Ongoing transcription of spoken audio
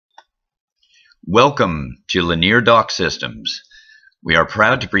Welcome to Lanier Dock Systems. We are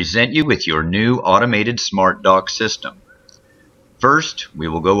proud to present you with your new automated smart dock system. First, we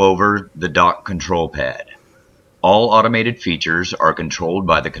will go over the dock control pad. All automated features are controlled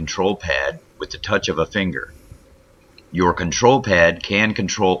by the control pad with the touch of a finger. Your control pad can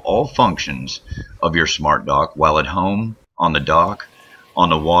control all functions of your smart dock while at home, on the dock,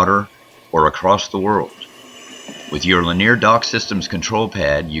 on the water, or across the world. With your Lanier Dock Systems control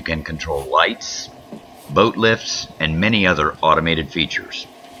pad, you can control lights, boat lifts, and many other automated features.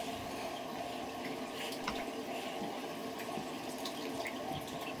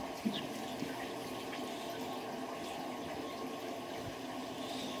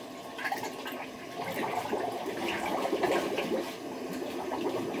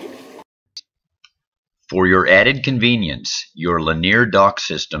 For your added convenience, your Lanier Dock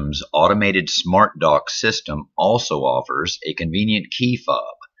Systems automated smart dock system also offers a convenient key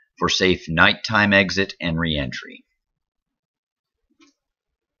fob for safe nighttime exit and re-entry.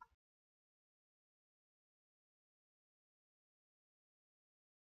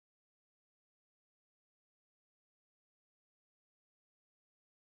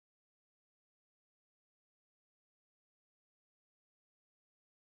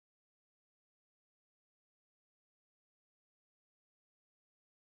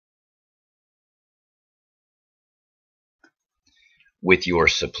 With your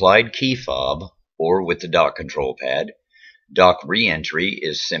supplied key fob or with the dock control pad, dock re-entry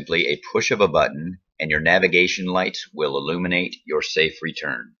is simply a push of a button and your navigation lights will illuminate your safe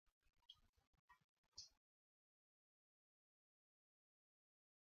return.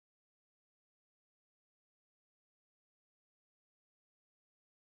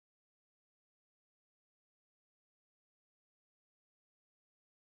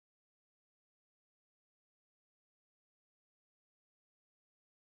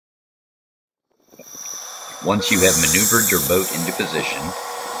 Once you have maneuvered your boat into position,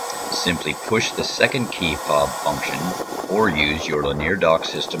 simply push the second key fob function or use your Lanier Dock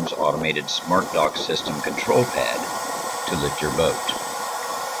Systems automated smart dock system control pad to lift your boat.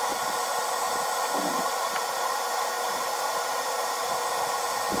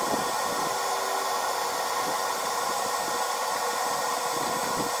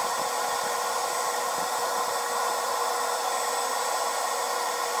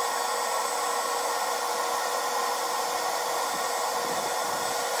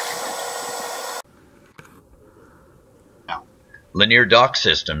 Lanier Dock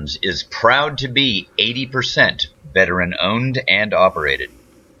Systems is proud to be 80% veteran owned and operated.